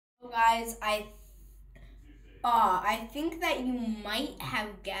guys, I think that you might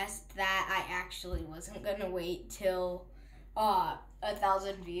have guessed that I actually wasn't gonna wait till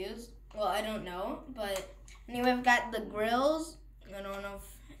 1,000 views. Well, I don't know, but anyway, I've got the grills. I don't know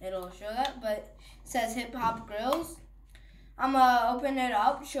if it'll show that, but it says Hip Hop Grills. I'm gonna open it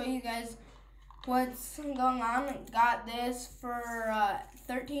up, show you guys what's going on. Got this for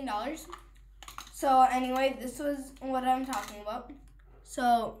 $13. So anyway, this was what I'm talking about.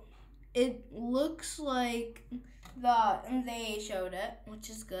 So it looks like they showed it, which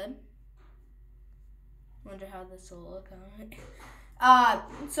is good. Wonder how this will look on it.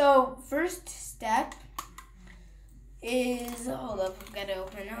 So first step is, hold up, I've got to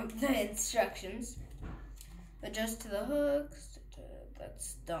open up the instructions. Adjust to the hooks.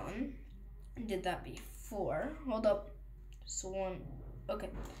 That's done. I did that before. Hold up. So one. Okay,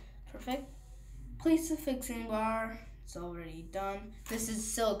 perfect. Place the fixing bar. It's already done. This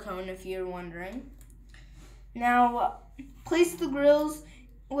is silicone, if you're wondering. Now, place the grills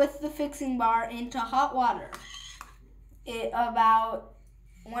with the fixing bar into hot water. About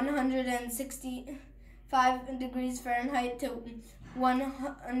 165 degrees Fahrenheit to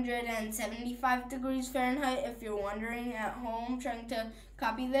 175 degrees Fahrenheit, if you're wondering at home trying to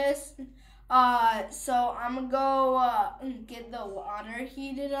copy this. So I'm gonna go get the water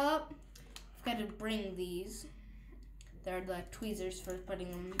heated up. I've got to bring these. They're the tweezers for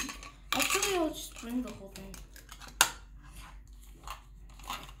putting them. Actually, I'll just bring the whole thing.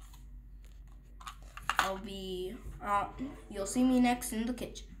 You'll see me next in the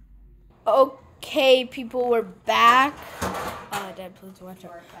kitchen. Okay, people, we're back. Dad, please watch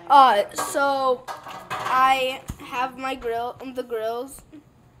out. So I have my the grills.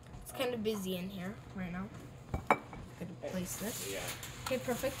 It's kind of busy in here right now. Gotta place this. Okay,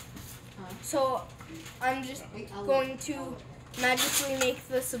 perfect. So I'm just going to magically make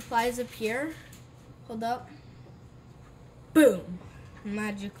the supplies appear. Hold up. Boom.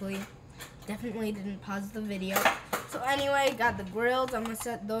 Magically. Definitely didn't pause the video. So anyway, got the grills. I'm going to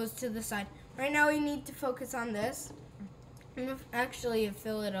set those to the side. Right now we need to focus on this. I'm going to actually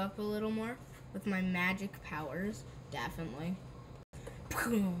fill it up a little more with my magic powers. Definitely.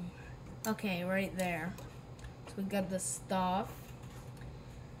 Boom. Okay, right there. So we got the stuff.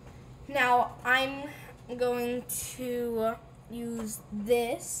 Now I'm going to use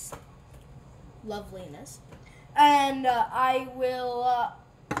this loveliness, and I will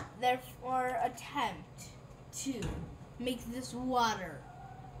therefore attempt to make this water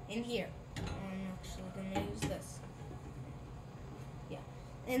in here. I'm actually going to use this. Yeah,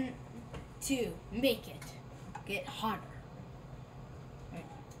 and to make it get hotter. Right.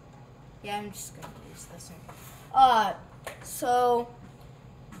 Yeah, I'm just going to use this one. So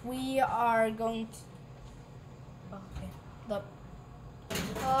we are going to,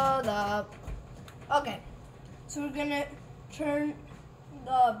 hold up. Okay, so we're gonna turn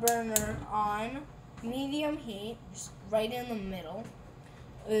the burner on medium heat, just right in the middle,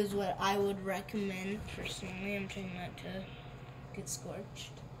 is what I would recommend personally. I'm trying not to get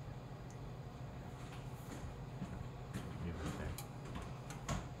scorched.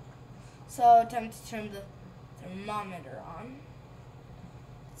 So time to turn the thermometer on.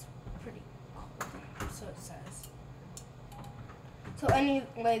 Pretty cool, so it says. So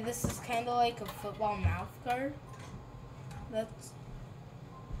anyway, this is kind of like a football mouth guard. That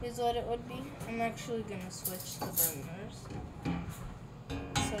is what it would be. I'm actually going to switch the burners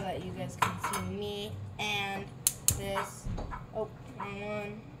so that you guys can see me and this. Oh, wrong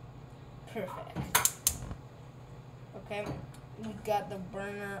one. Perfect. Okay, we got the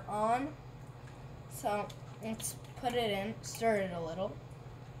burner on. So let's put it in, stir it a little.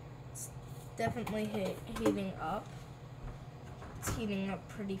 Definitely heating up. It's heating up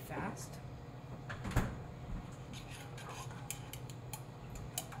pretty fast.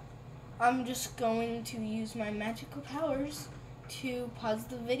 I'm just going to use my magical powers to pause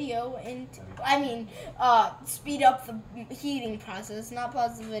the video and, speed up the heating process, not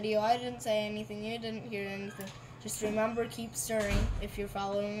pause the video. I didn't say anything, you didn't hear anything. Just remember, keep stirring if you're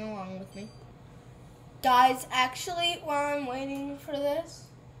following along with me. Guys, actually, while I'm waiting for this,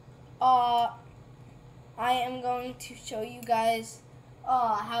 I am going to show you guys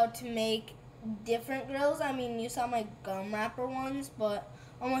how to make different grills. I mean, you saw my gum wrapper ones, but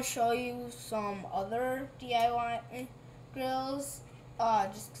I'm going to show you some other DIY grills,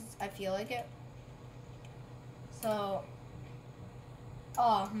 just because I feel like it. So,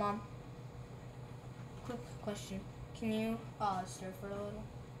 Mom, quick question. Can you stir for a little?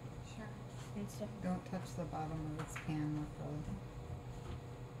 Sure. And stuff? Don't touch the bottom of this pan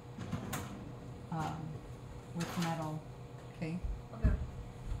with metal, okay? Okay.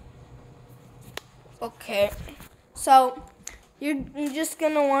 Okay, so you're just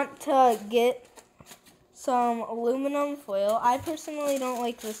gonna want to get some aluminum foil. I personally don't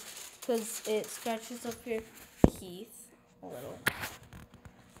like this because it scratches up your teeth a little.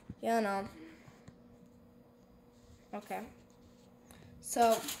 Yeah, no. Okay.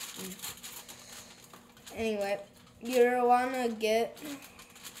 So, anyway, you want to get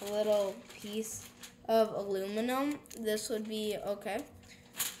a little piece of aluminum. This would be okay.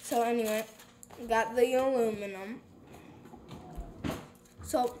 So anyway, got the aluminum.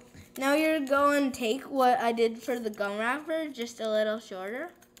 So now you're going to take what I did for the gum wrapper, just a little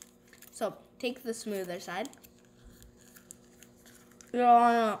shorter. So take the smoother side.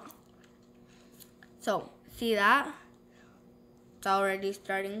 So see that? It's already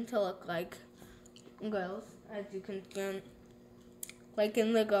starting to look like grills, as you can see, like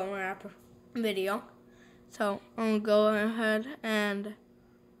in the gum wrapper video. So I'm gonna go ahead and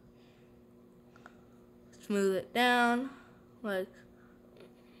smooth it down, like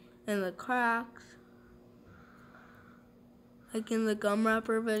in the cracks, like in the gum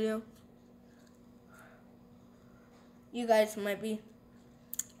wrapper video. You guys might be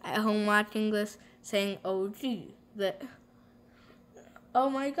at home watching this saying, oh gee, oh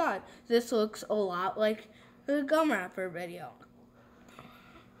my god, this looks a lot like the gum wrapper video.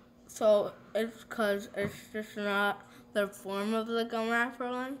 So it's because it's just not the form of the gum wrapper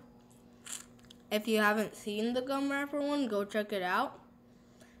one. If you haven't seen the gum wrapper one, go check it out.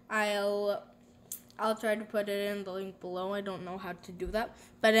 I'll try to put it in the link below. I don't know how to do that.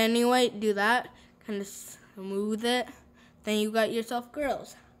 But anyway, do that. Kind of smooth it. Then you got yourself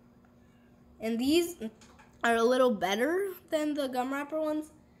grills. And these are a little better than the gum wrapper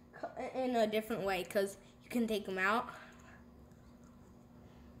ones in a different way because you can take them out,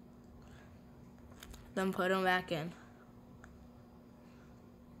 then put them back in.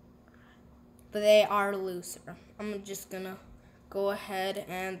 But they are looser. I'm just gonna go ahead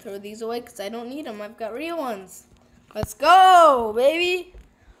and throw these away because I don't need them. I've got real ones. Let's go, baby.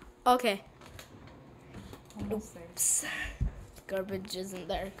 Okay. Oops. Garbage isn't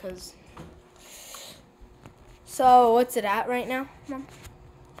there because... So, what's it at right now, Mom?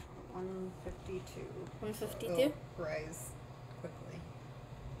 152. 152? It'll rise quickly.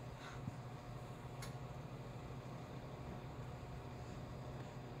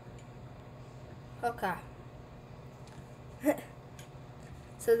 Okay.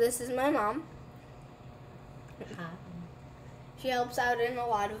 So this is my mom. She helps out in a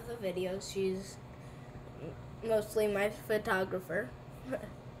lot of the videos. She's mostly my photographer,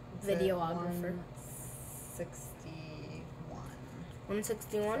 videographer.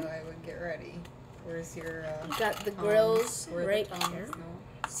 161. So I would get ready. Where's your got the grills right here. No.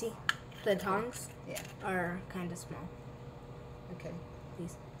 See, the tongs are kind of small. Okay.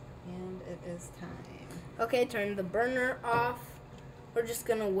 Please. And it is time. Okay, turn the burner off. We're just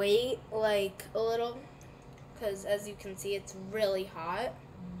gonna wait like a little, because as you can see, it's really hot.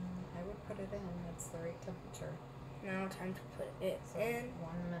 I would put it in. That's the right temperature. Now time to put it So in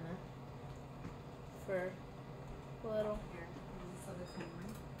 1 minute. for a little. Here, set a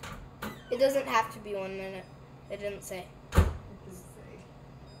timer. It doesn't have to be 1 minute. It didn't say. It does say.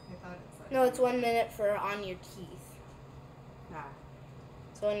 I thought it said. No, it's 1 minute for on your teeth. Ah.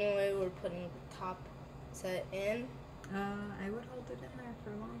 So anyway, we're putting the top set in. I would hold it in there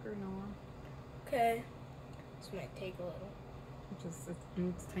for longer, Noah. Okay. This might take a little. It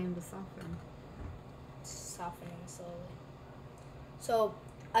needs time to soften. It's softening slowly. So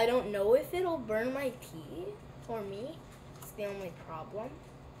I don't know if it'll burn my teeth or me. It's the only problem.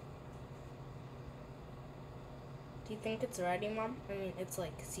 Do you think it's ready, Mom? I mean, it's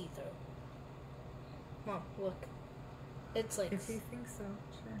like see-through. Mom, look. It's like... If you think so,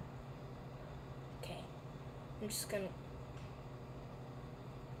 sure. Okay. I'm just gonna...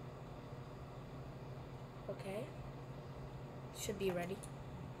 Okay. Should be ready.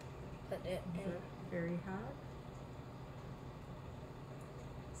 Put it Is in. it very hot?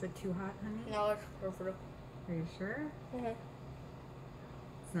 Is it too hot, honey? No, it's perfect. Are you sure? Mm-hmm.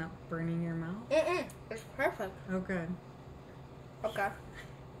 It's not burning your mouth? It's perfect. Oh, good. Okay.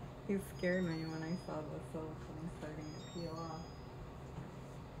 You scared me when I saw the silicone starting to peel off.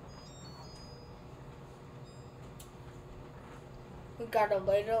 We got a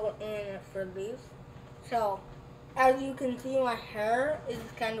little in for these. So, as you can see, my hair is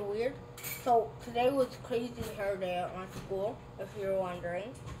kind of weird. So, today was crazy hair day at my school, if you're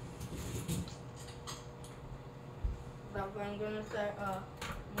wondering. But I'm going to set a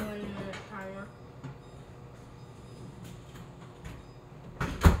 1 minute timer.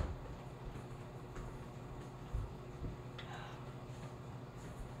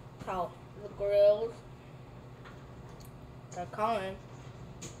 So, the grills. They're coming.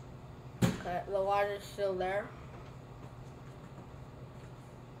 Okay, the water's still there.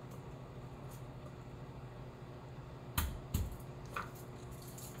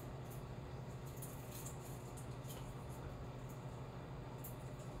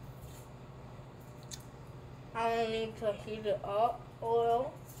 I don't need to heat it up a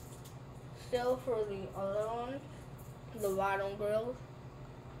little. Still for the other ones, the bottom grills.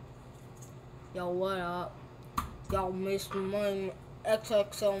 Yo, what up? Y'all missed my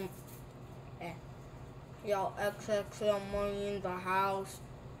XXL. Y'all XXL money in the house.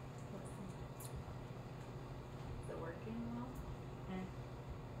 Is it working well?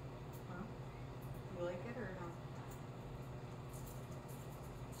 Well, you like it or no?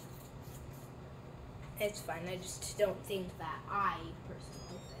 It's fine. I just don't think that I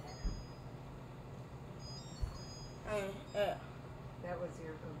personally fit it. That was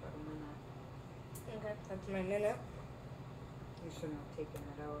your about a minute. Okay, that's my minute. You shouldn't have taken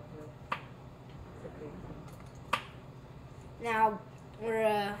it out, but it's okay. Now we're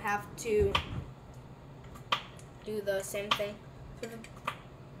gonna have to do the same thing for the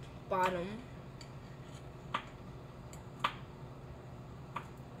bottom.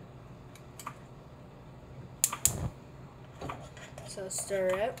 So stir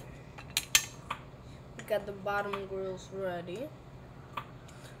it. We got the bottom grills ready.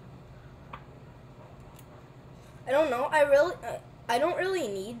 I don't know. I don't really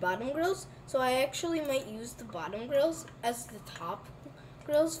need bottom grills, so I actually might use the bottom grills as the top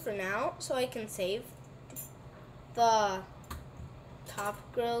grills for now, so I can save the top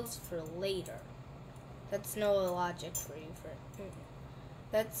grills for later. That's Noah logic for you.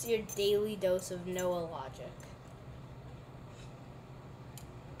 That's your daily dose of Noah logic.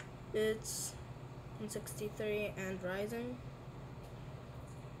 It's 163 and rising.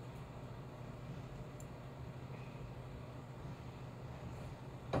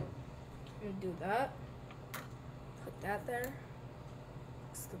 And do that. Put that there.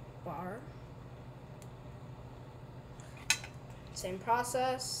 It's the bar. Same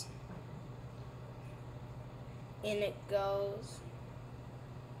process. In it goes.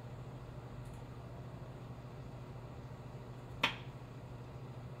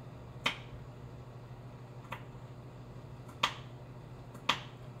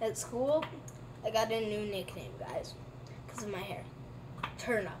 At school, I got a new nickname, guys, because of my hair.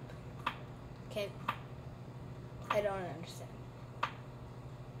 Turn up. Okay? I don't understand.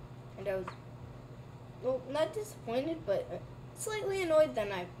 And I was, well, not disappointed, but slightly annoyed.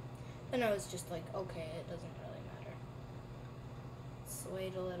 Then I was just like, okay, it doesn't really matter. Let's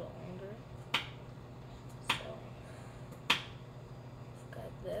wait a little longer. So,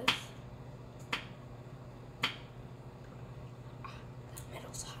 got this. The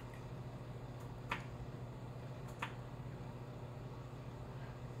metal's hot.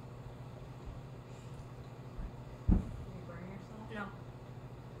 Did you burn yourself? No.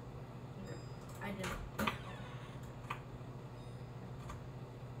 I didn't.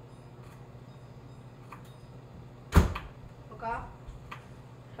 Okay.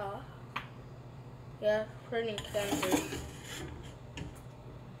 Huh? Yeah, pretty expensive.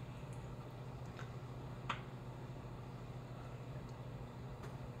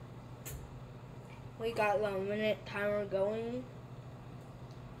 We got the minute timer going.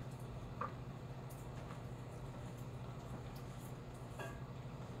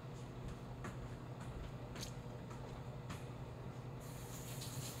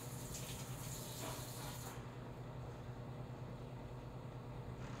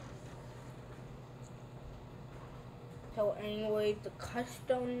 So anyway, the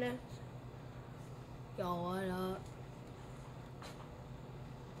customness. Yo, what up?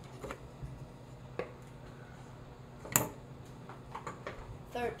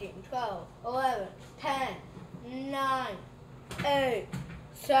 $13, $12, $11, $10, $9, $8,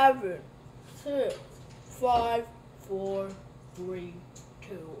 $7, $6, $5, $4, $3,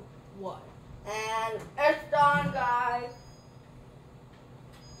 $2, $1. And it's done, guys.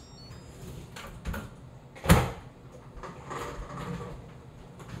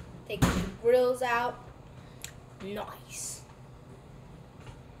 Take the grills out. Nice.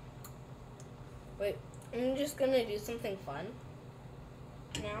 Wait, I'm just gonna do something fun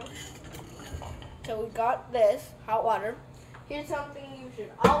now. So we got this hot water. Here's something you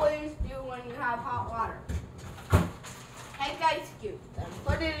should always do when you have hot water. Take ice cubes and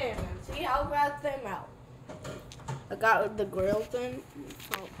put it in and see how fast they melt. I got the grill thing.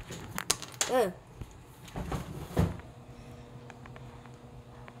 Oh.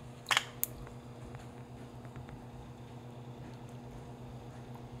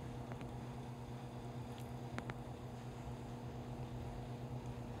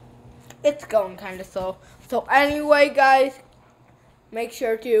 it's going kind of slow. So anyway, guys, make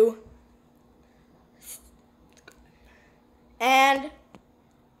sure to and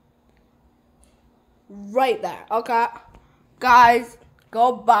right there. Okay, guys,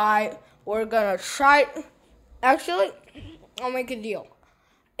 go by. We're gonna try. Actually, I'll make a deal.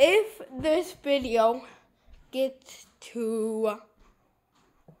 If this video gets to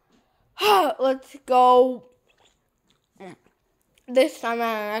let's go. This time I'm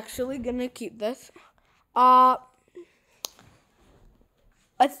actually gonna keep this.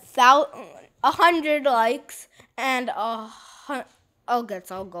 100 likes and I'll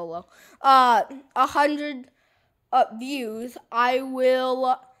go low. 100 views. I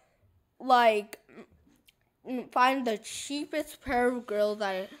will like find the cheapest pair of grills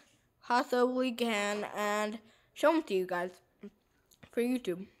I possibly can and show them to you guys for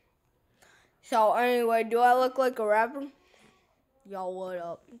YouTube. So anyway, do I look like a rapper? Y'all, what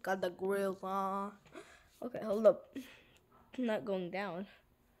up? Got the grills on. Okay, hold up. It's not going down.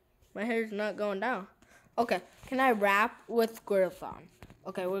 My hair's not going down. Okay, can I rap with grills on?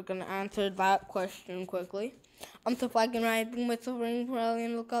 Okay, we're gonna answer that question quickly. I'm so fucking riding with the ring, probably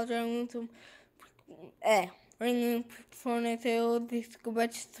in the culture. I'm to ringing ponytail, this go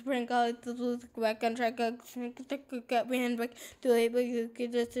back to spring college, to lose back on track, get behind back to late, but you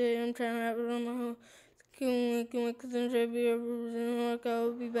could just I'm trying to wrap it on my whole. Can make them try to be work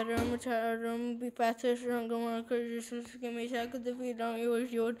out, be better, I'm gonna try harder, I'm gonna be faster, stronger, more encouraged, just give me a shot, cause if you don't, you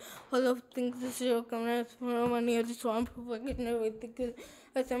wish you would. All of things this show come out for money, I just want proof I can never think it.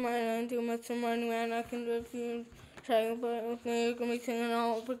 I said my own too much money, man, I can do it for you. Trying, but you can be singing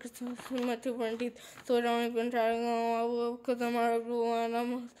all because it's my two front teeth, so I don't even try to go because I'm out of blue and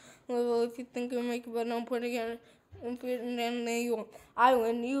I'm level if you think you make it, but don't put it again. And then you won't. I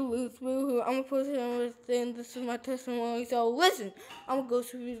win, you lose, boo-hoo. I'm a person understand this is my testimony, so listen. I'm a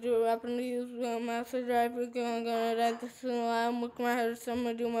ghost reviewer, rapping to use master driver, I'm gonna die, this is why I'm working my head, so I'm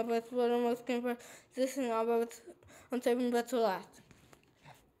gonna do my best, but I'm most confident. This is not about, I'm saving best for last.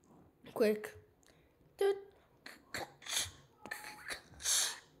 Quick.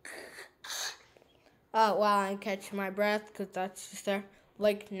 While I catch my breath, because that's just there.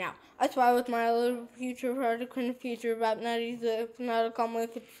 Like now. I spy with my little future product in the future about nutties. If not a common,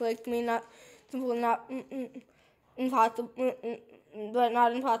 if it's like me, not simple, not impossible, but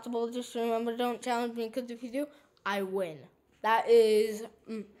not impossible. Just remember, don't challenge me, because if you do, I win. That is,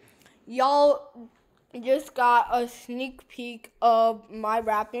 y'all just got a sneak peek of my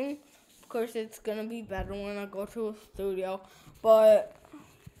rapping. Of course, it's gonna be better when I go to a studio, but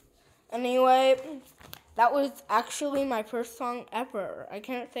anyway, that was actually my first song ever. I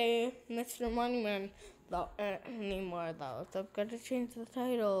can't say Mr. Moneyman anymore, though. So I've got to change the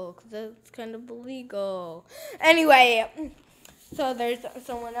title because it's kind of illegal. Anyway, so there's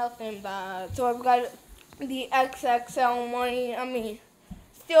someone else named that. So I've got the XXL money.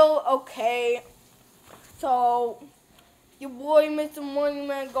 Still okay. So your boy Mr.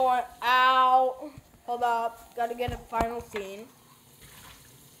 Moneyman going out. Hold up. Got to get a final scene.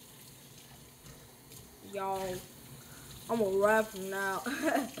 Y'all, I'm a rapper now.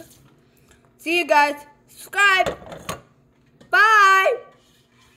 See you guys. Subscribe.